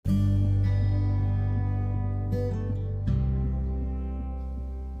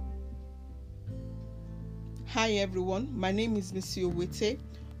Hi everyone, my name is Missy Owete.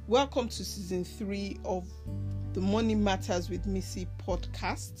 Welcome to season 3 of the Money Matters with Missy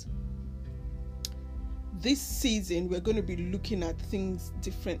podcast. This season we're going to be looking at things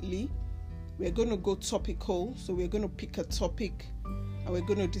differently. We're going to go topical, so we're going to pick a topic and we're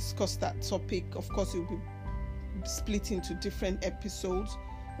going to discuss that topic. Of course, it will be split into different episodes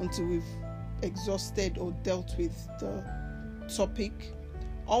until we've exhausted or dealt with the topic.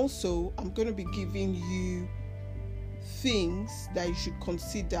 Also, I'm going to be giving you things that you should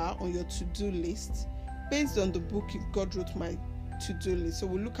consider on your to-do list based on the book If God Wrote My To-Do List. So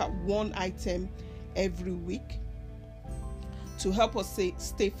we'll look at one item every week to help us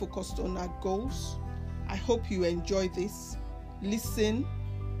stay focused on our goals. I hope you enjoy this. Listen,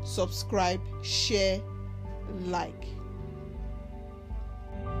 subscribe, share, like.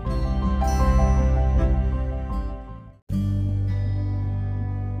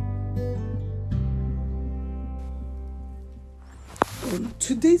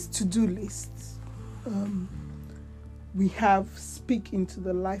 Today's to-do list, we have speak into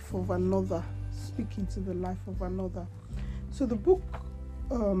the life of another. Speak into the life of another. So the book,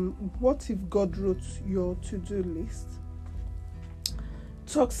 What If God Wrote Your To-Do List,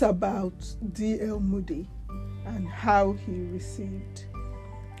 talks about D.L. Moody and how he received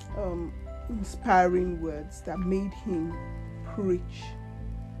inspiring words that made him preach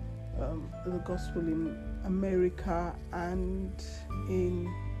the gospel in America and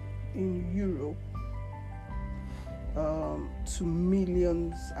in Europe to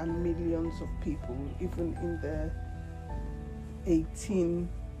millions and millions of people, even in the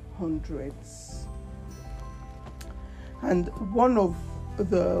 1800s. And one of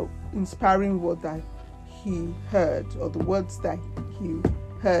the inspiring words that he heard, or the words that he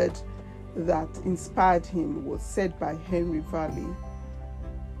heard that inspired him, was said by Henry Valley,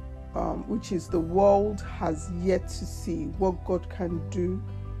 which is, "The world has yet to see what God can do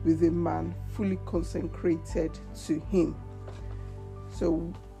with a man fully consecrated to him."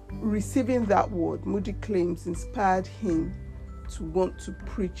 So receiving that word, Moody claims, inspired him to want to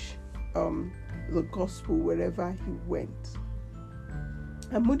preach the gospel wherever he went.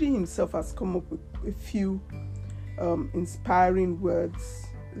 And Moody himself has come up with a few inspiring words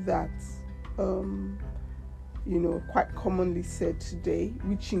that quite commonly said today,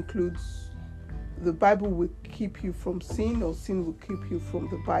 which includes: the Bible will keep you from sin, or sin will keep you from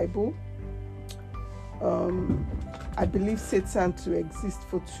the Bible. I believe Satan to exist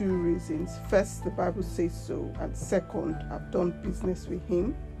for two reasons. First, the Bible says so, and second, I've done business with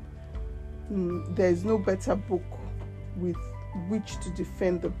him. There is no better book with which to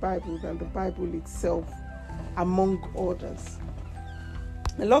defend the Bible than the Bible itself, among others.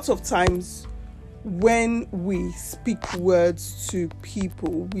 A lot of times when we speak words to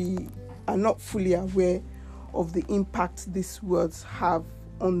people, we are not fully aware of the impact these words have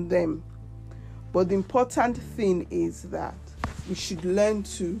on them. But the important thing is that we should learn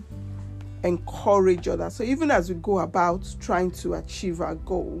to encourage others. So even as we go about trying to achieve our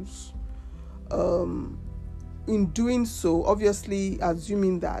goals, in doing so, obviously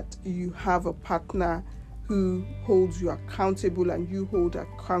assuming that you have a partner who holds you accountable and you hold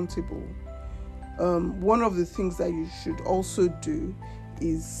accountable, one of the things that you should also do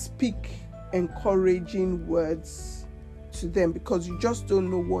is speak encouraging words to them, because you just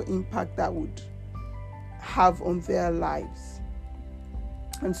don't know what impact that would have on their lives.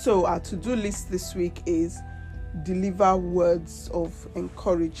 And so our to-do list this week is deliver words of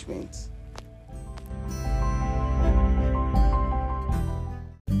encouragement.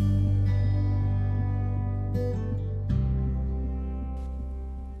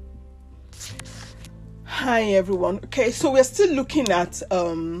 Hi everyone. Okay, so we're still looking at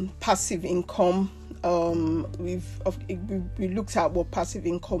passive income. We looked at what passive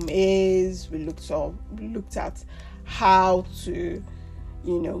income is. We looked at how to,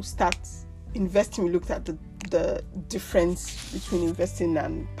 start investing. We looked at the difference between investing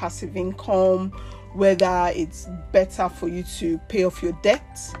and passive income, whether it's better for you to pay off your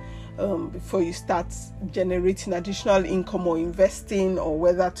debt before you start generating additional income or investing, or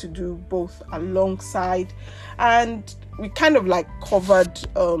whether to do both alongside. And we kind of covered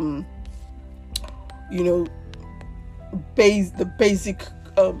the basic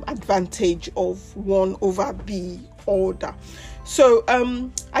advantage of one over the other. So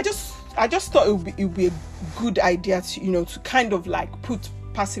I just thought it would be a good idea to kind of put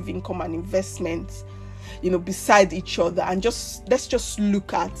passive income and investments beside each other, and let's just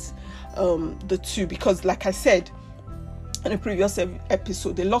look at the two, because like I said in a previous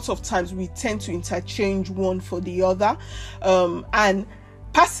episode, a lot of times we tend to interchange one for the other, and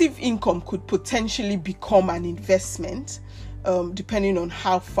Passive income could potentially become an investment, depending on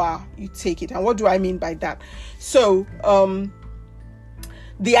how far you take it. And what do I mean by that? So,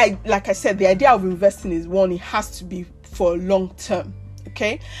 like I said, the idea of investing is, one, it has to be for long term,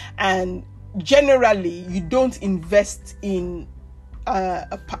 okay? And generally, you don't invest in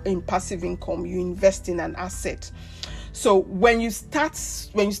passive income. You invest in an asset. So when you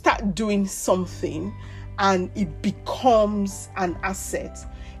start doing something and it becomes an asset,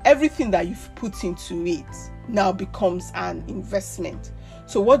 everything that you've put into it now becomes an investment.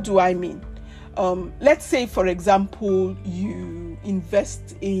 So what do I mean? Let's say, for example, you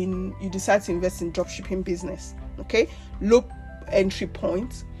decide to invest in dropshipping business, okay? Low entry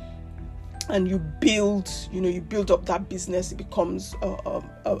point, and you build up that business. It becomes a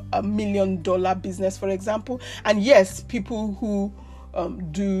 $1 million business, for example. And yes, people who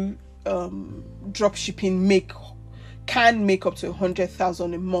do dropshipping can make up to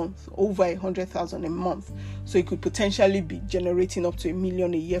 100,000 a month, over 100,000 a month. So it could potentially be generating up to $1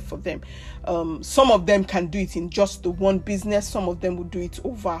 million a year for them. Some of them can do it in just the one business. Some of them will do it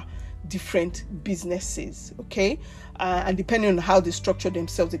over different businesses, okay? And depending on how they structure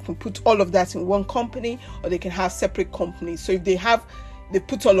themselves, they can put all of that in one company, or they can have separate companies. So if they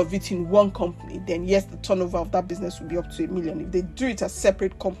put all of it in one company, then yes, the turnover of that business will be up to $1 million. If they do it as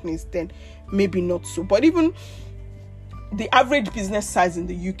separate companies, then maybe not so. But even the average business size in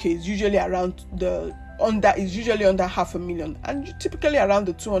the UK is usually under $500,000, and typically around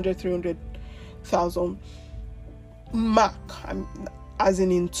the 200,000-300,000 mark, as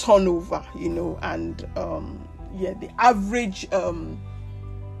in turnover, and the average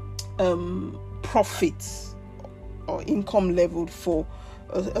profits or income level for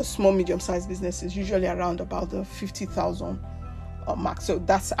a small medium-sized business is usually around about the 50,000 mark. So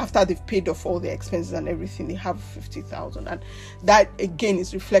that's after they've paid off all the expenses and everything, they have 50,000. And that again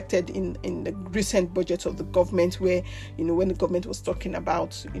is reflected in the recent budget of the government, where when the government was talking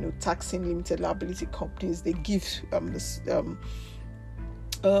about taxing limited liability companies, they give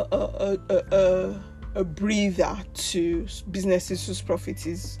a breather to businesses whose profit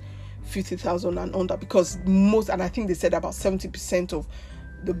is 50,000 and under, because and I think they said about 70% of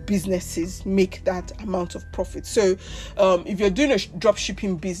the businesses make that amount of profit. So if you're doing a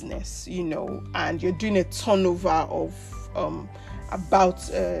dropshipping business, and you're doing a turnover of about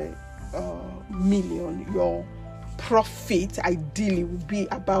 $1 million, your profit ideally would be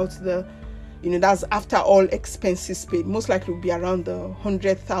about that's after all expenses paid, most likely will be around the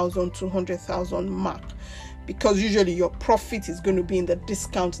 100,000 to 200,000 mark, because usually your profit is going to be in the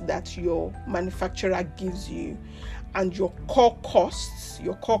discount that your manufacturer gives you. And your core costs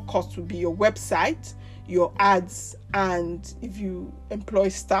will be your website, your ads, and if you employ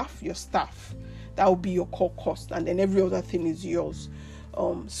staff, your staff. That will be your core cost, and then every other thing is yours.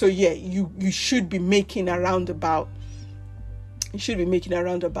 So yeah, you should be making around about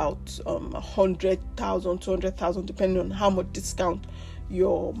 100,000, 200,000, depending on how much discount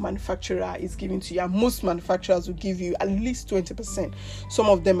your manufacturer is giving to you. And most manufacturers will give you at least 20%. Some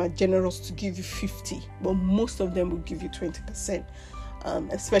of them are generous to give you 50%, but most of them will give you 20%,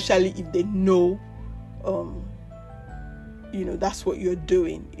 especially if they know that's what you're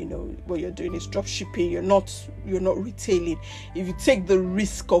doing. What you're doing is drop shipping. You're not retailing. If you take the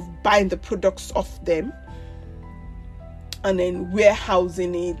risk of buying the products off them and then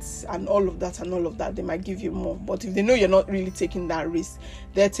warehousing it and all of that, they might give you more. But if they know you're not really taking that risk,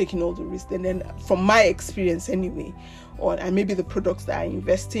 they're taking all the risk. And then from my experience anyway, and maybe the products that I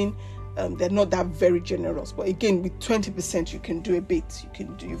invest in, they're not that very generous. But again, with 20%, you can do a bit. You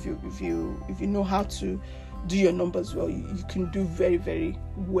can do, if you know how to do your numbers well, you can do very, very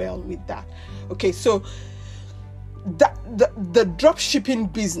well with that. Okay, so the drop shipping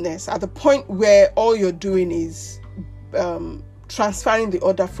business, at the point where all you're doing is transferring the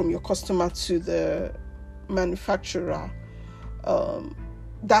order from your customer to the manufacturer,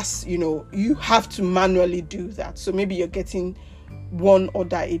 that's you have to manually do that. So maybe you're getting one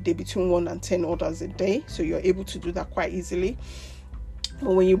order a day, between 1 and 10 orders a day, so you're able to do that quite easily.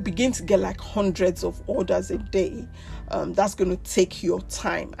 But when you begin to get like hundreds of orders a day, that's going to take your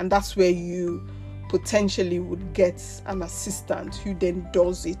time, and that's where you potentially would get an assistant who then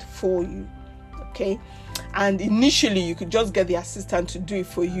does it for you. Okay, and initially you could just get the assistant to do it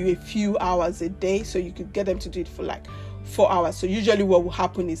for you a few hours a day, so you could get them to do it for like 4 hours. So usually what will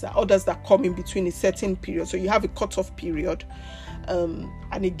happen is that orders that come in between a certain period, so you have a cutoff period, and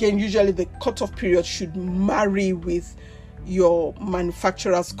again, usually the cutoff period should marry with your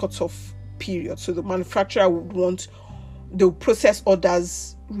manufacturer's cutoff period. So the manufacturer they'll process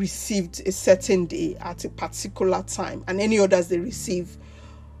orders received a certain day at a particular time, and any orders they receive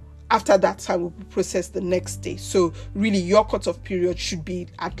after that time will be processed the next day. So really your cut-off period should be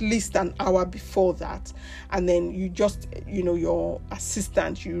at least an hour before that. And then you just, your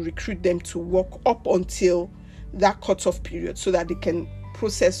assistant, you recruit them to work up until that cut-off period so that they can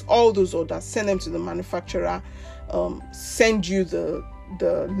process all those orders, send them to the manufacturer, send you the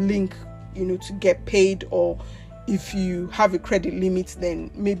link, to get paid, or if you have a credit limit,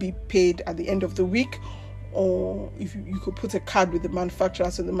 then maybe paid at the end of the week. Or if you could put a card with the manufacturer,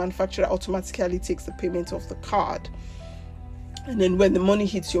 so the manufacturer automatically takes the payment of the card, and then when the money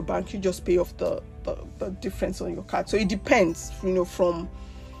hits your bank, you just pay off the difference on your card. So it depends,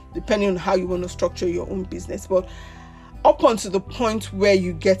 depending on how you want to structure your own business. But up until the point where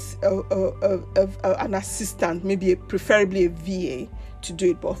you get an assistant, maybe preferably a VA to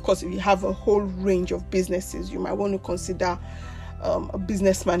do it. But of course, if you have a whole range of businesses, you might want to consider a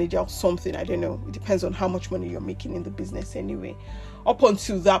business manager or something. I don't know. It depends on how much money you're making in the business anyway. Up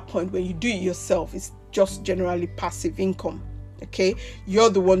until that point, when you do it yourself, it's just generally passive income. Okay, you're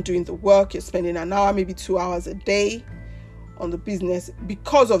the one doing the work. You're spending an hour, maybe 2 hours a day on the business.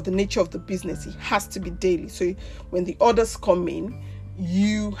 Because of the nature of the business, it has to be daily. So when the orders come in,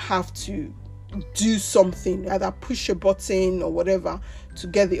 you have to do something, either push a button or whatever to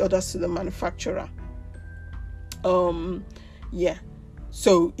get the orders to the manufacturer.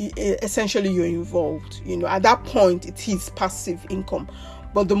 So essentially you're involved. At that point it is passive income.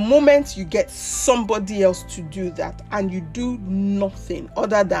 But the moment you get somebody else to do that and you do nothing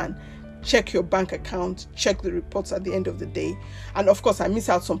other than check your bank account, check the reports at the end of the day, and of course I miss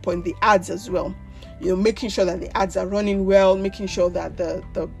out some point the ads as well, making sure that the ads are running well, making sure that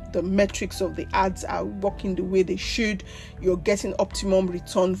the metrics of the ads are working the way they should, you're getting optimum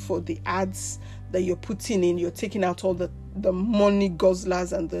return for the ads that you're putting in, you're taking out all the money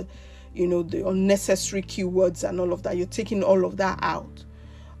guzzlers and the unnecessary keywords and all of that, you're taking all of that out,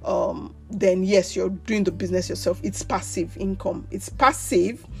 then yes, you're doing the business yourself. It's passive income. It's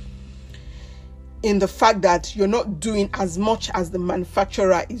passive in the fact that you're not doing as much as the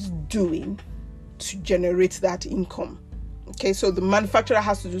manufacturer is doing to generate that income. Okay, so the manufacturer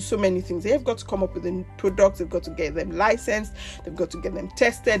has to do so many things. They've got to come up with the products, they've got to get them licensed, they've got to get them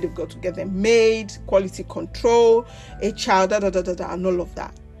tested, they've got to get them made, quality control, HR, and all of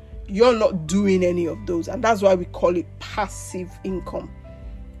that. You're not doing any of those, and that's why we call it passive income,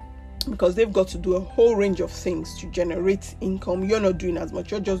 because they've got to do a whole range of things to generate income. You're not doing as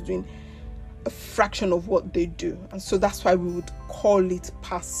much, you're just doing a fraction of what they do, and so that's why we would call it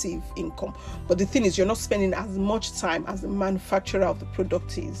passive income. But the thing is, you're not spending as much time as the manufacturer of the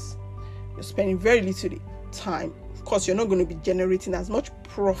product is. You're spending very little time. Of course, you're not going to be generating as much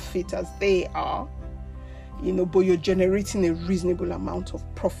profit as they are, but you're generating a reasonable amount of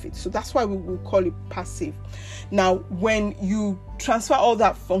profit. So that's why we will call it passive. Now, when you transfer all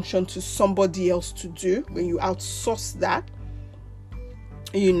that function to somebody else to do, when you outsource that,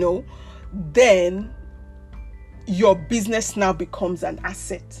 then your business now becomes an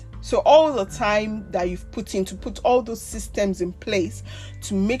asset. So all the time that you've put in to put all those systems in place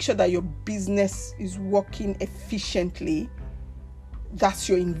to make sure that your business is working efficiently, that's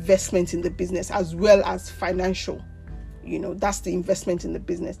your investment in the business, as well as financial. That's the investment in the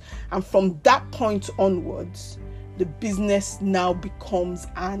business. And from that point onwards, the business now becomes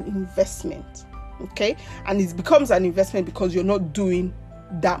an investment. Okay? And it becomes an investment because you're not doing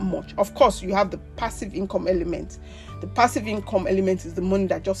that much. Of course, you have the passive income element. The passive income element is the money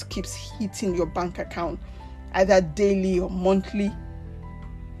that just keeps hitting your bank account, either daily or monthly.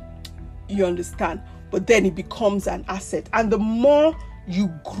 You understand? But then it becomes an asset. And the more you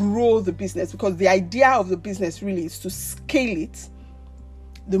grow the business, because the idea of the business really is to scale it,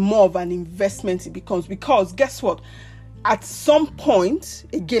 the more of an investment it becomes. Because guess what? At some point,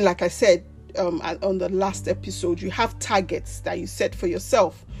 again, like I said, on the last episode, you have targets that you set for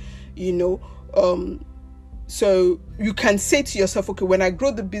yourself, so you can say to yourself, okay, when I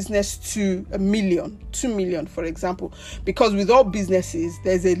grow the business to 1 million, 2 million, for example, because with all businesses,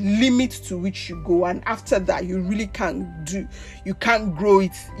 there's a limit to which you go, and after that, you really can't grow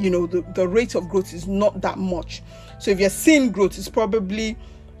it, the rate of growth is not that much. So if you're seeing growth, it's probably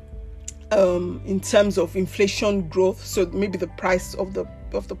in terms of inflation growth, so maybe the price of the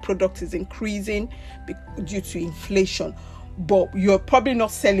product is increasing due to inflation, but you're probably not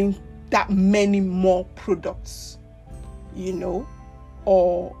selling that many more products, you're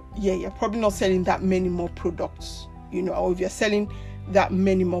probably not selling that many more products, or if you're selling that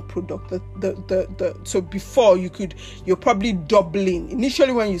many more product. So before you're probably doubling.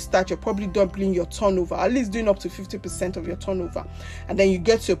 Initially when you start, you're probably doubling your turnover, at least doing up to 50% of your turnover. And then you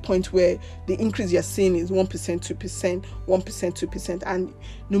get to a point where the increase you're seeing is 1%, 2%, 1%, 2%. And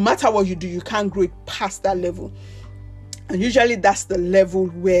no matter what you do, you can't grow it past that level. And usually that's the level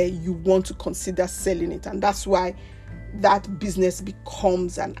where you want to consider selling it. And that's why that business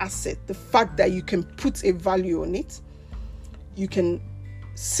becomes an asset. The fact that you can put a value on it, you can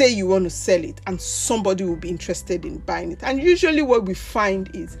say you want to sell it, and somebody will be interested in buying it. And usually what we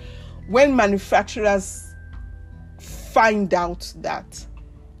find is when manufacturers find out that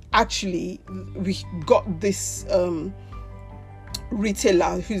actually we got this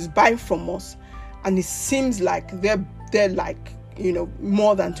retailer who's buying from us, and it seems like they're like,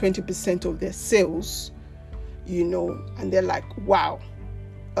 more than 20% of their sales, and they're like, wow,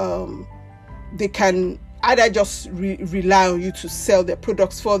 they can either just rely on you to sell their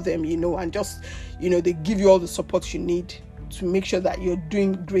products for them, and just, they give you all the support you need to make sure that you're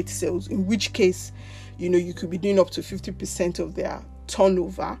doing great sales, in which case, you could be doing up to 50% of their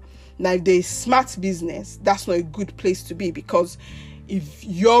turnover. Now, if they're smart business, that's not a good place to be, because if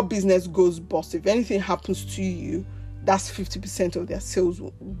your business goes bust, if anything happens to you, that's 50% of their sales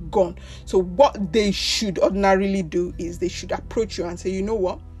gone. So what they should ordinarily do is they should approach you and say, you know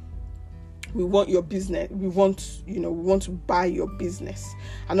what? We want your business. We want to buy your business.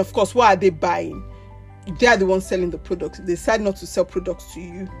 And of course, what are they buying? They are the ones selling the products. If they decide not to sell products to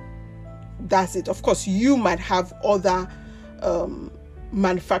you, that's it. Of course, you might have other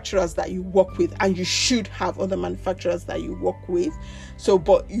manufacturers that you work with, and you should have other manufacturers that you work with. So,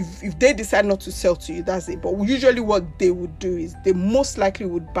 but if they decide not to sell to you, that's it. But usually what they would do is they most likely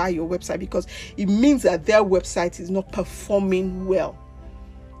would buy your website, because it means that their website is not performing well.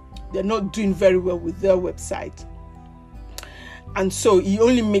 They're not doing very well with their website. And so it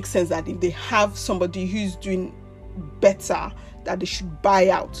only makes sense that if they have somebody who's doing better, that they should buy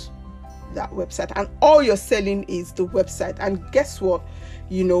out that website. And all you're selling is the website. And guess what?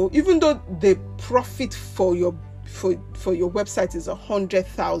 Even though the profit for your website is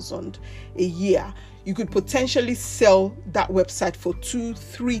 100,000 a year, you could potentially sell that website for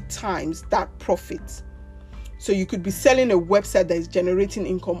 2-3 times that profit. So you could be selling a website that is generating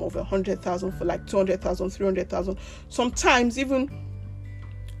income of 100,000 for like 200,000, 300,000, sometimes even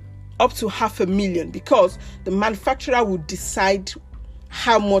up to 500,000, because the manufacturer would decide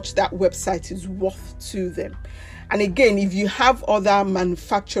how much that website is worth to them. And again, if you have other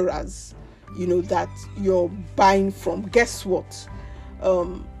manufacturers, that you're buying from, guess what?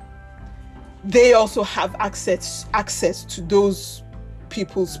 They also have access to those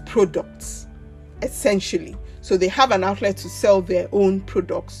people's products, essentially. So they have an outlet to sell their own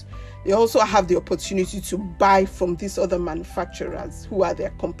products. They also have the opportunity to buy from these other manufacturers who are their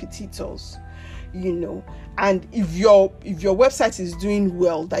competitors, And if your website is doing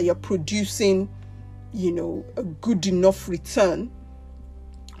well, that you're producing, a good enough return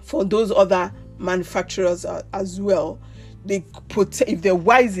for those other manufacturers as well, if they're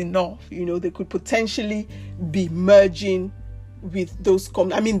wise enough, they could potentially be merging with those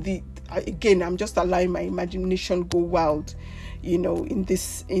companies. Again, I'm just allowing my imagination go wild, in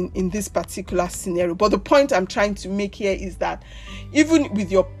this particular scenario. But the point I'm trying to make here is that even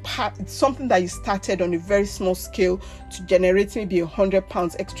with your something that you started on a very small scale to generate maybe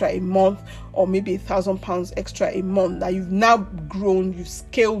 £100 extra a month, or maybe £1,000 extra a month, that you've now grown, you've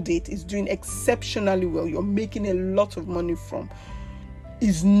scaled it, is doing exceptionally well, you're making a lot of money from,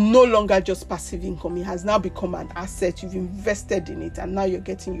 is no longer just passive income. It has now become an asset. You've invested in it, and now you're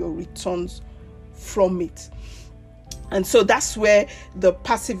getting your returns from it. And so that's where the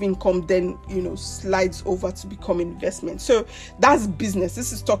passive income then, slides over to become investment. So that's business.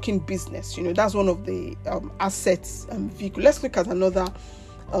 This is talking business. That's one of the assets vehicle. Let's look at another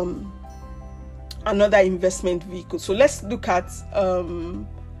investment vehicle. So let's look at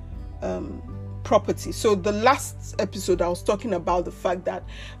property. So the last episode I was talking about the fact that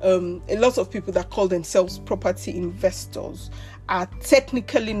a lot of people that call themselves property investors are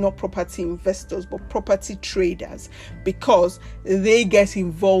technically not property investors but property traders, because they get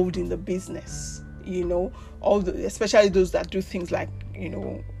involved in the business, especially those that do things like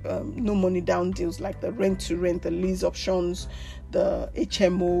no money down deals, like the rent to rent, the lease options, the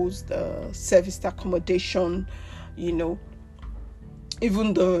HMOs, the serviced accommodation, even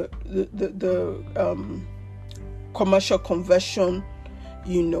the commercial conversion,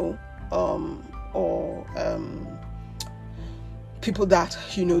 or people that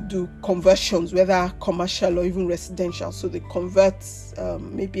do conversions, whether commercial or even residential. So they convert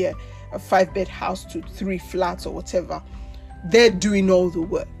maybe a 5-bed house to 3 flats or whatever. they're doing all the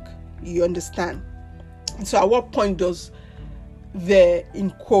work. You understand? So at what point does their,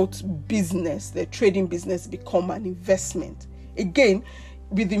 in quotes, business, their trading business, become an investment? Again,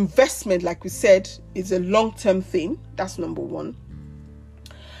 with investment, like we said, it's a long-term thing. That's number one.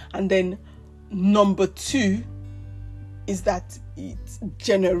 And then number two is that it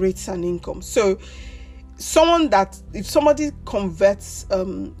generates an income. So if somebody converts,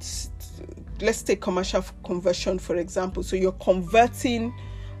 let's take commercial conversion, for example. So you're converting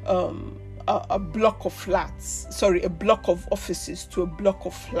a block of offices to a block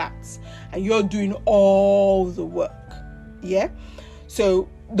of flats, and you're doing all the work. Yeah. So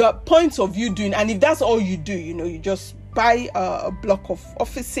the point of you doing, and if that's all you do, you just buy a block of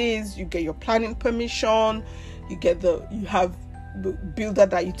offices, you get your planning permission, you have the builder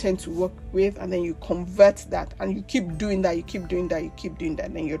that you tend to work with, and then you convert that, and you keep doing that,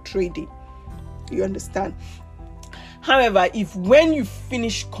 and then you're trading. You understand? However, if when you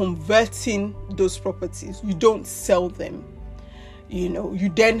finish converting those properties, you don't sell them, you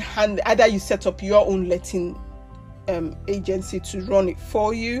then either you set up your own letting agency to run it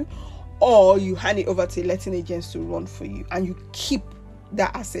for you, or you hand it over to a letting agency to run for you, and you keep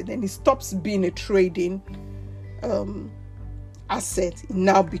that asset, and it stops being a trading asset. It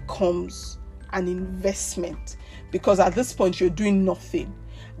now becomes an investment, because at this point you're doing nothing.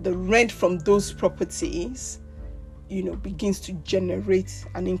 The rent from those properties begins to generate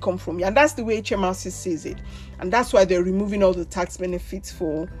an income from you. And that's the way HMRC sees it. And that's why they're removing all the tax benefits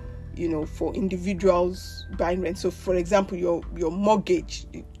for individuals buying rent. So for example, your mortgage,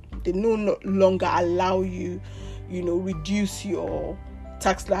 they no longer allow you, reduce your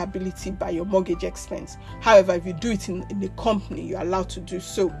tax liability by your mortgage expense. However, if you do it in a company, you're allowed to do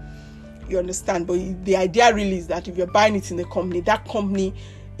so. You understand? But the idea really is that if you're buying it in a company, that company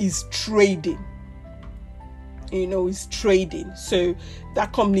is trading. Is trading. So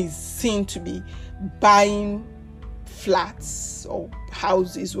that company is seen to be buying flats or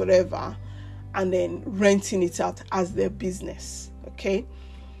houses, whatever, and then renting it out as their business. Okay.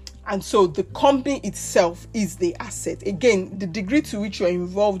 And so the company itself is the asset. Again, the degree to which you're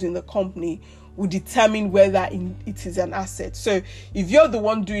involved in the company will determine whether it is an asset. So if you're the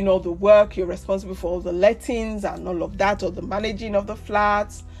one doing all the work, you're responsible for all the lettings and all of that, or the managing of the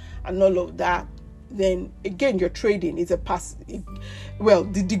flats and all of that, then again, your trading is a passive. Well,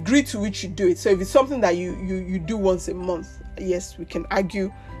 the degree to which you do it. So if it's something that you do once a month, yes, we can argue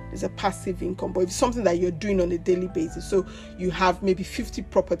it's a passive income. But if it's something that you're doing on a daily basis, so you have maybe 50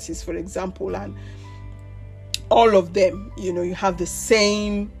 properties, for example, and all of them, you have the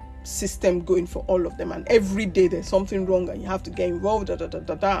same system going for all of them, and every day there's something wrong and you have to get involved, and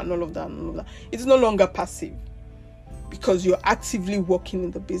all of that. It's no longer passive, because you're actively working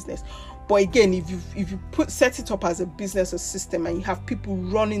in the business. But again, if you set it up as a business or system, and you have people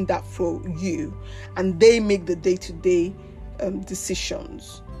running that for you, and they make the day-to-day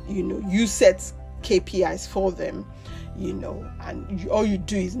decisions, you set KPIs for them, and all you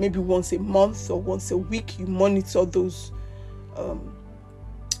do is maybe once a month or once a week, you monitor those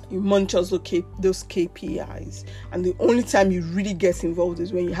those KPIs. And the only time you really get involved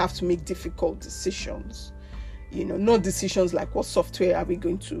is when you have to make difficult decisions. Not decisions like what software are we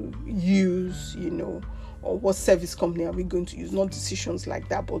going to use, or what service company are we going to use. Not decisions like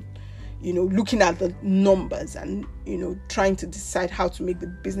that, but, looking at the numbers and, trying to decide how to make the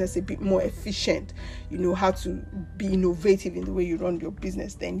business a bit more efficient, how to be innovative in the way you run your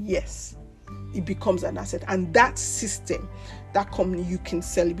business, then yes, it becomes an asset. And that system, that company you can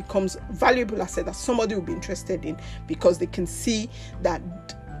sell, it becomes a valuable asset that somebody will be interested in, because they can see that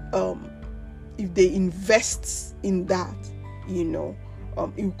if they invest in that, it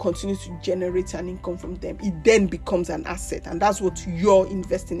will continue to generate an income from them. It then becomes an asset, and that's what you're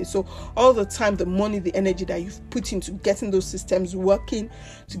investing in. So all the time, the money, the energy that you've put into getting those systems working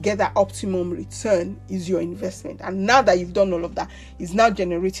to get that optimum return is your investment. And now that you've done all of that, it's now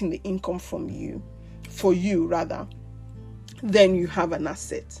generating the income for you, then you have an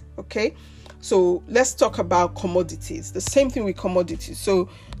asset. Okay. So let's talk about commodities. The same thing with commodities. So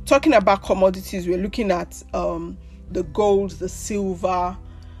talking about commodities, we're looking at the gold, the silver.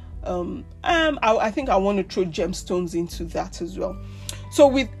 I think I want to throw gemstones into that as well. So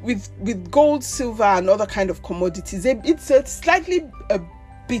with gold, silver, and other kind of commodities, it's a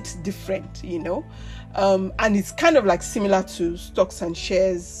bit different, and it's kind of like similar to stocks and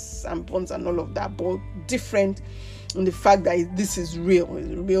shares and bonds and all of that, but different in the fact that this is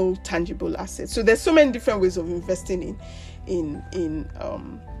real tangible assets. So there's so many different ways of investing in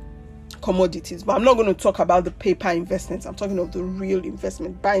commodities, but I'm not going to talk about the paper investments. I'm talking of the real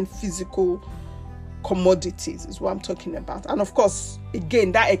investment, buying physical commodities is what I'm talking about. And of course,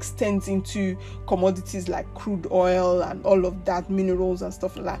 again, that extends into commodities like crude oil and all of that, minerals and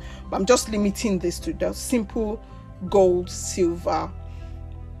stuff like that. But I'm just limiting this to the simple gold, silver.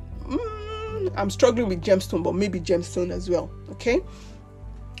 I'm struggling with gemstone, but maybe gemstone as well. Okay.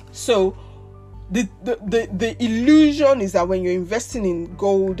 So the illusion is that when you're investing in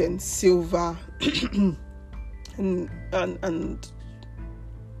gold and silver and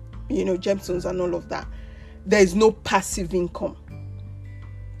gemstones and all of that, there is no passive income.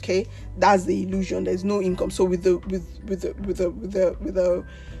 Okay, that's the illusion. There's no income. So with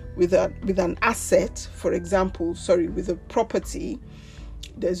an asset, for example, with a property,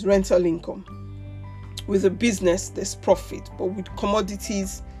 there's rental income. With a business, there's profit. But with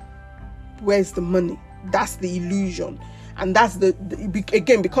commodities, where's the money? That's the illusion. And that's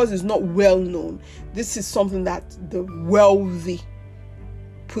again, because it's not well known, this is something that the wealthy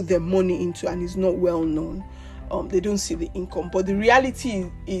put their money into, and is not well known. They don't see the income. But the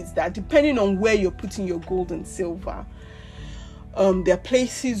reality is that depending on where you're putting your gold and silver, there are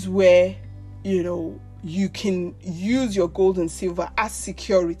places where you can use your gold and silver as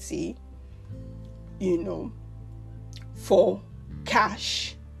security, for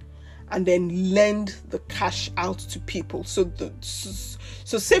cash, and then lend the cash out to people. So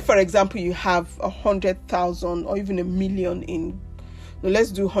say for example you have 100,000 or even 1 million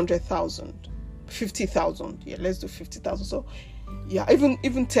let's do 100,000, 50,000. Yeah, let's do 50,000. So yeah,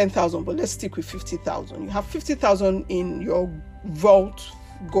 even 10,000, but let's stick with 50,000. You have 50,000 in your vault,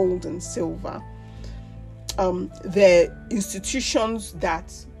 gold and silver. There are institutions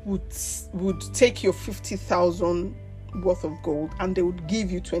that would take your 50,000 worth of gold, and they would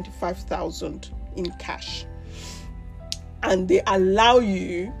give you 25,000 in cash, and they allow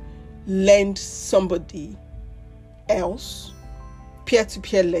you lend somebody else,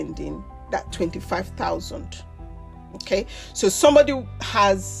 peer-to-peer lending, that 25,000. Okay, so somebody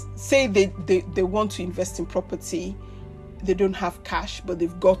has, say they want to invest in property, they don't have cash, but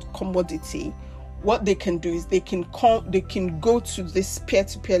they've got commodity. What they can do is they can go to this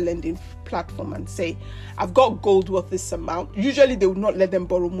peer-to-peer lending platform and say, I've got gold worth this amount. Usually they would not let them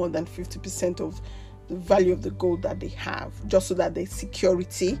borrow more than 50% of the value of the gold that they have, just so that there's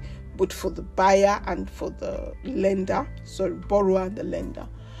security both for the buyer and for the lender, borrower and the lender.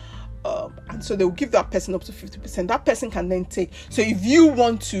 And so they will give that person up to 50%. That person can then take. So if you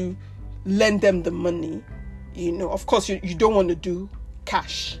want to lend them the money, of course you don't want to do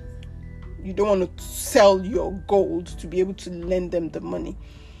cash. You don't want to sell your gold to be able to lend them the money.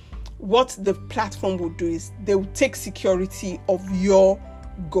 What the platform will do is they will take security of your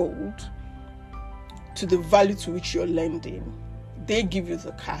gold to the value to which you're lending. They give you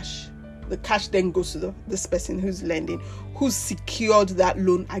the cash. The cash then goes to this person who's lending, who's secured that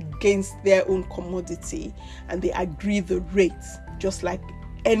loan against their own commodity, and they agree the rates just like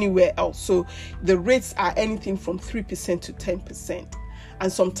anywhere else. So the rates are anything from 3% to 10%.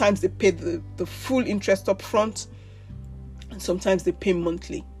 And sometimes they pay the full interest up front, and sometimes they pay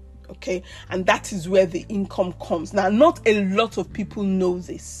monthly. Okay, and that is where the income comes. Now, not a lot of people know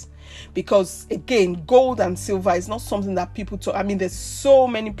this, because again, gold and silver is not something that people talk. I mean, there's so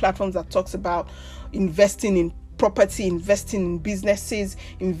many platforms that talks about investing in property, investing in businesses,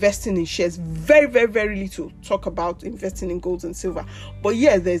 investing in shares. Very, very, very little talk about investing in gold and silver. But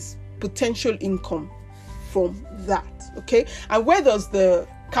yeah, there's potential income from that. Okay, and where does the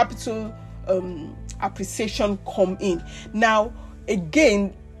capital appreciation come in? Now,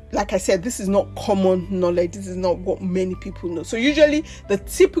 again, like I said, this is not common knowledge. This is not what many people know. So usually the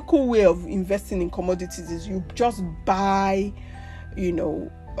typical way of investing in commodities is you just buy,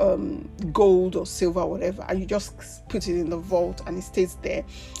 gold or silver, whatever, and you just put it in the vault and it stays there.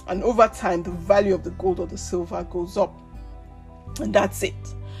 And over time, the value of the gold or the silver goes up, and that's it.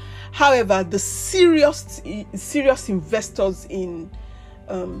 However, the serious investors in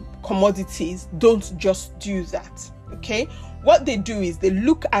commodities don't just do that. Okay, what they do is they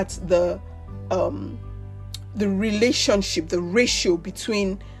look at the relationship, the ratio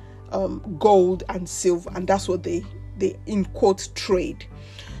between gold and silver, and that's what they in quote trade.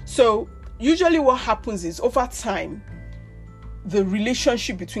 So usually what happens is over time the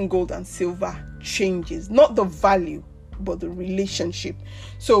relationship between gold and silver changes, not the value but the relationship.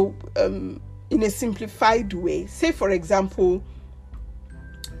 So in a simplified way, say for example,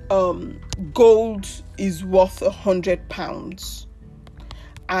 gold is worth 100 pounds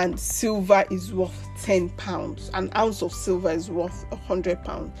and silver is worth 10 pounds. An ounce of silver is worth 100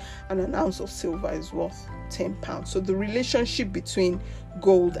 pounds and an ounce of silver is worth 10 pounds. So the relationship between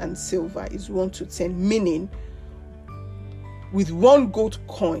gold and silver is 1 to 10, meaning with one gold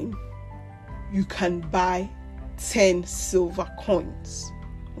coin you can buy 10 silver coins.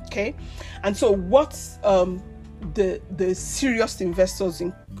 Okay, and so what the serious investors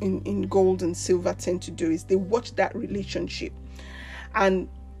in gold and silver tend to do is they watch that relationship, and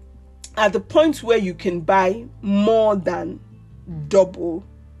at the point where you can buy more than double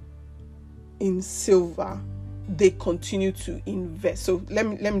in silver, they continue to invest. So let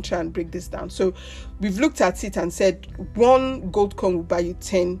me try and break this down. So we've looked at it and said one gold coin will buy you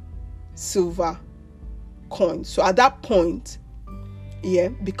 10 silver coins. So at that point,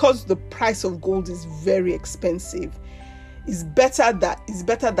 because the price of gold is very expensive, it's better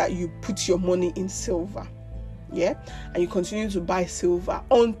that you put your money in silver, and you continue to buy silver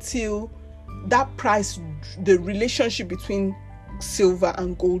until that price, the relationship between silver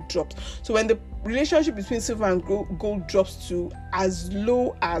and gold drops. So when the relationship between silver and gold drops to as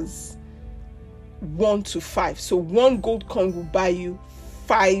low as 1 to 5, so one gold coin will buy you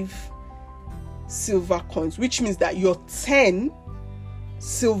 5 silver coins, which means that your 10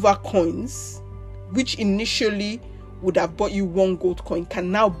 silver coins, which initially would have bought you 1 gold coin,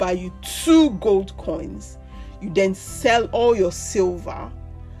 can now buy you 2 gold coins. You then sell all your silver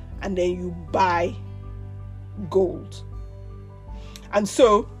and then you buy gold. And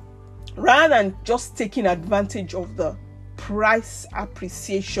so rather than just taking advantage of the price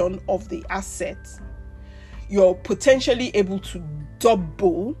appreciation of the asset, you're potentially able to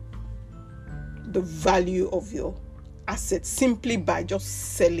double the value of your asset simply by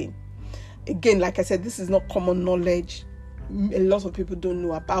just selling. Again, like I said, this is not common knowledge. A lot of people don't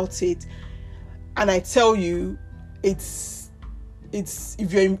know about it, and I tell you, it's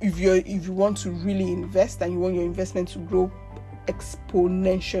if you want to really invest and you want your investment to grow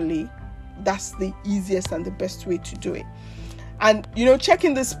exponentially, that's the easiest and the best way to do it. And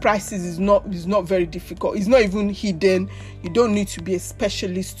checking these prices is not very difficult. It's not even hidden. You don't need to be a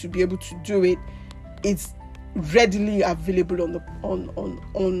specialist to be able to do it. It's readily available on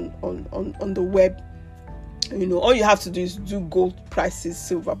the web. All you have to do is do gold prices,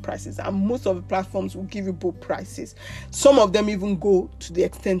 silver prices, and most of the platforms will give you both prices. Some of them even go to the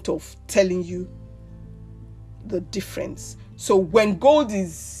extent of telling you the difference. So when gold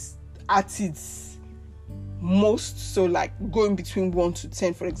is at its most, so like going between 1 to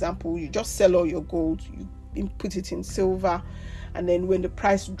 10, for example, you just sell all your gold, you put it in silver, and then when the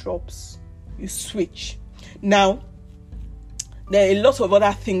price drops, you switch. Now, there are a lot of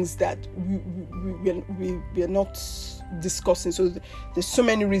other things that we are not discussing. So there's so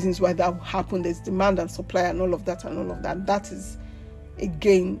many reasons why that will happen. There's demand and supply and all of that. That is,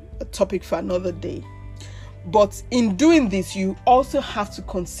 again, a topic for another day. But in doing this, you also have to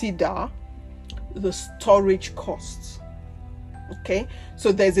consider the storage costs. Okay?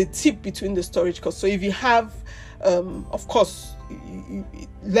 So there's a tip between the storage costs. So if you have, of course,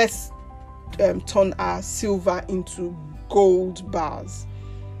 let's turn our silver into gold bars.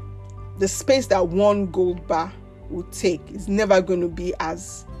 The space that 1 gold bar will take is never going to be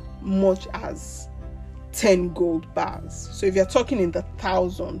as much as 10 gold bars. So if you're talking in the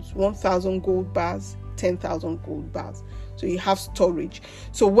thousands, 1,000 gold bars, 10,000 gold bars. So you have storage.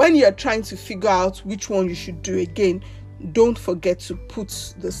 So when you're trying to figure out which one you should do, again, don't forget to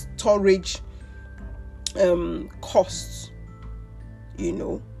put the storage costs.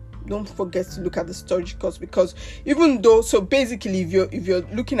 Don't forget to look at the storage cost, because even though, so basically if you're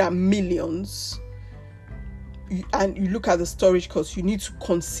looking at millions and you look at the storage cost, you need to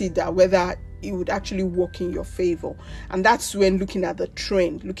consider whether it would actually work in your favor. And that's when looking at the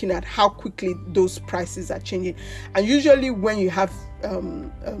trend, looking at how quickly those prices are changing. And usually when you have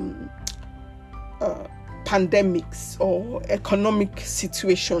pandemics or economic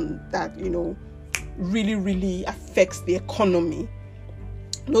situation that really, really affects the economy,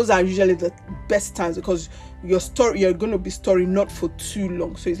 those are usually the best times, because you're going to be storing not for too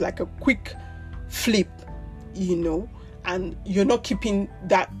long. So it's like a quick flip, and you're not keeping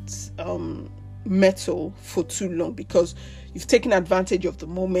that metal for too long, because you've taken advantage of the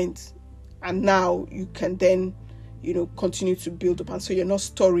moment, and now you can then continue to build up, and so you're not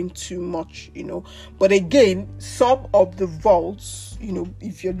storing too much. But again, some of the vaults,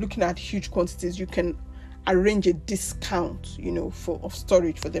 if you're looking at huge quantities, you can arrange a discount of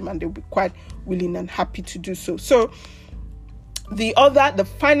storage for them, and they'll be quite willing and happy to do so. So the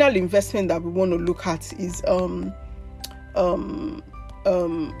final investment that we want to look at is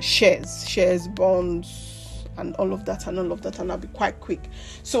shares, bonds, and all of that, and I'll be quite quick.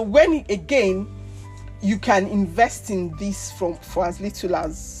 So when again, you can invest in this for as little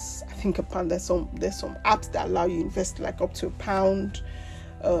as, I think, £1. There's some apps that allow you to invest like up to £1,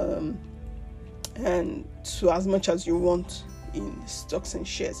 and to as much as you want, in stocks and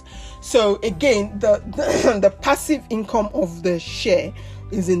shares. So again, the passive income of the share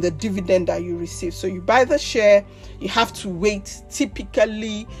is in the dividend that you receive. So you buy the share, you have to wait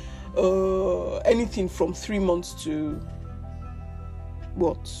typically anything from 3 months to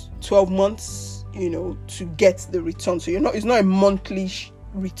 12 months, to get the return. So it's not a monthly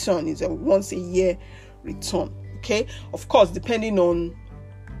return, it's a once a year return. Okay, of course, depending on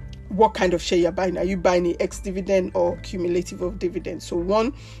what kind of share you're buying. Are you buying an ex-dividend or cumulative of dividends? So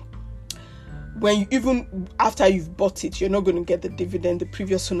even after you've bought it, you're not going to get the dividend. The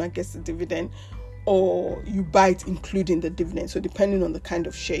previous owner gets the dividend, or you buy it including the dividend. So depending on the kind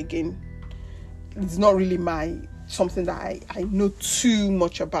of share, again, it's not really something that I know too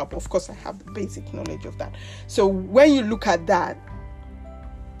much about, but of course I have the basic knowledge of that. So when you look at that,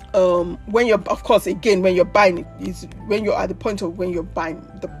 when you're buying it, is when you're at the point of when you're buying,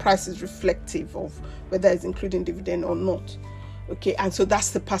 the price is reflective of whether it's including dividend or not. Okay, and so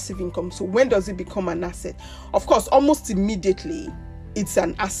that's the passive income. So when does it become an asset? Of course, almost immediately it's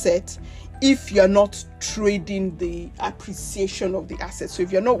an asset if you're not trading the appreciation of the asset. So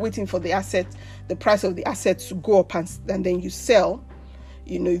if you're not waiting for the price of the asset to go up and then you sell,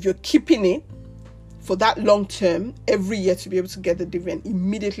 if you're keeping it for that long term, every year to be able to get the dividend,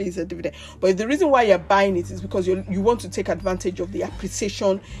 immediately is a dividend. But if the reason why you're buying it is because you want to take advantage of the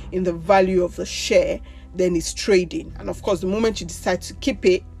appreciation in the value of the share, then it's trading. And of course, the moment you decide to keep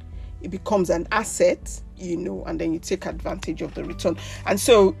it, it becomes an asset, and then you take advantage of the return. And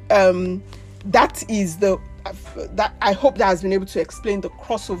so that is that I hope that has been able to explain the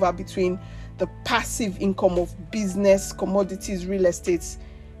crossover between the passive income of business, commodities, real estate,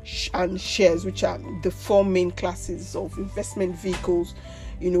 and shares, which are the 4 main classes of investment vehicles,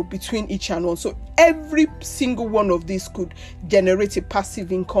 between each and one. So every single one of these could generate a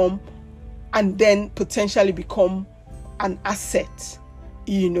passive income and then potentially become an asset,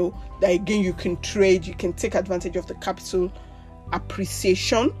 that again you can trade, you can take advantage of the capital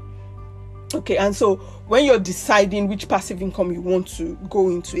appreciation. Okay, and so when you're deciding which passive income you want to go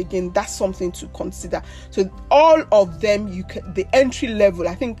into, again, that's something to consider. So all of them, the entry level,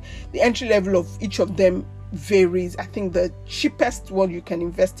 I think the entry level of each of them varies. I think the cheapest one you can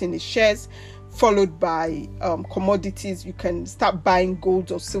invest in is shares, followed by commodities. You can start buying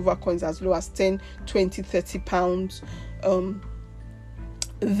gold or silver coins as low as 10, 20, 30 pounds.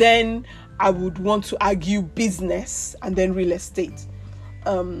 Then I would want to argue business and then real estate.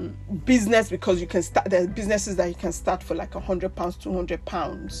 Business, because you can start, there are businesses that you can start for like £100,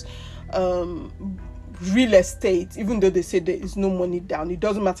 £200. Real estate, even though they say there is no money down, it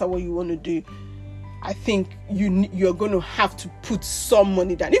doesn't matter what you want to do. I think you're going to have to put some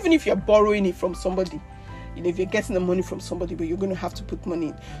money down, even if you're borrowing it from somebody. If you're getting the money from somebody, but you're going to have to put money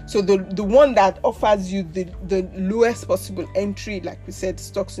in. So the one that offers you the lowest possible entry, like we said,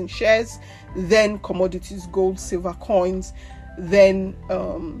 stocks and shares, then commodities, gold, silver coins, then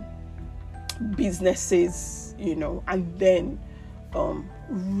businesses, and then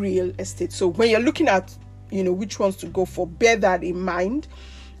real estate. So when you're looking at which ones to go for, bear that in mind.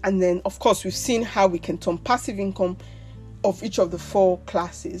 And then of course we've seen how we can turn passive income of each of the 4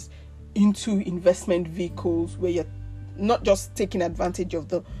 classes into investment vehicles, where you're not just taking advantage of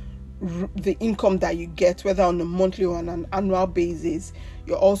the income that you get, whether on a monthly or on an annual basis.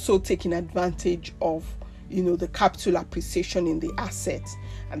 You're also taking advantage of the capital appreciation in the assets,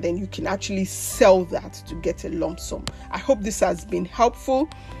 and then you can actually sell that to get a lump sum. I hope this has been helpful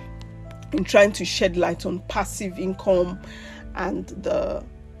in trying to shed light on passive income and the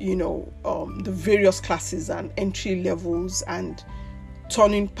various classes and entry levels, and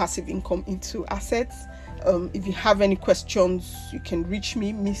turning passive income into assets. If you have any questions, you can reach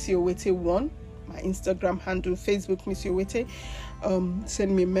me, Missy Owete1, my Instagram handle, Facebook Missy Owete.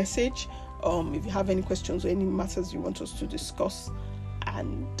 Send me a message if you have any questions or any matters you want us to discuss.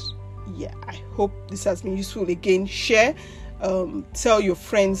 And I hope this has been useful. Again, share, tell your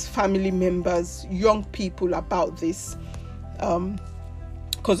friends, family members, young people about this,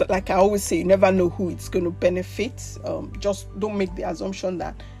 because like I always say, you never know who it's going to benefit. Just don't make the assumption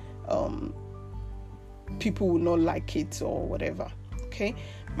that people will not like it or whatever. Okay,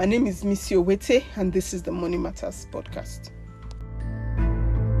 my name is Missy Owete, and this is the Money Matters podcast.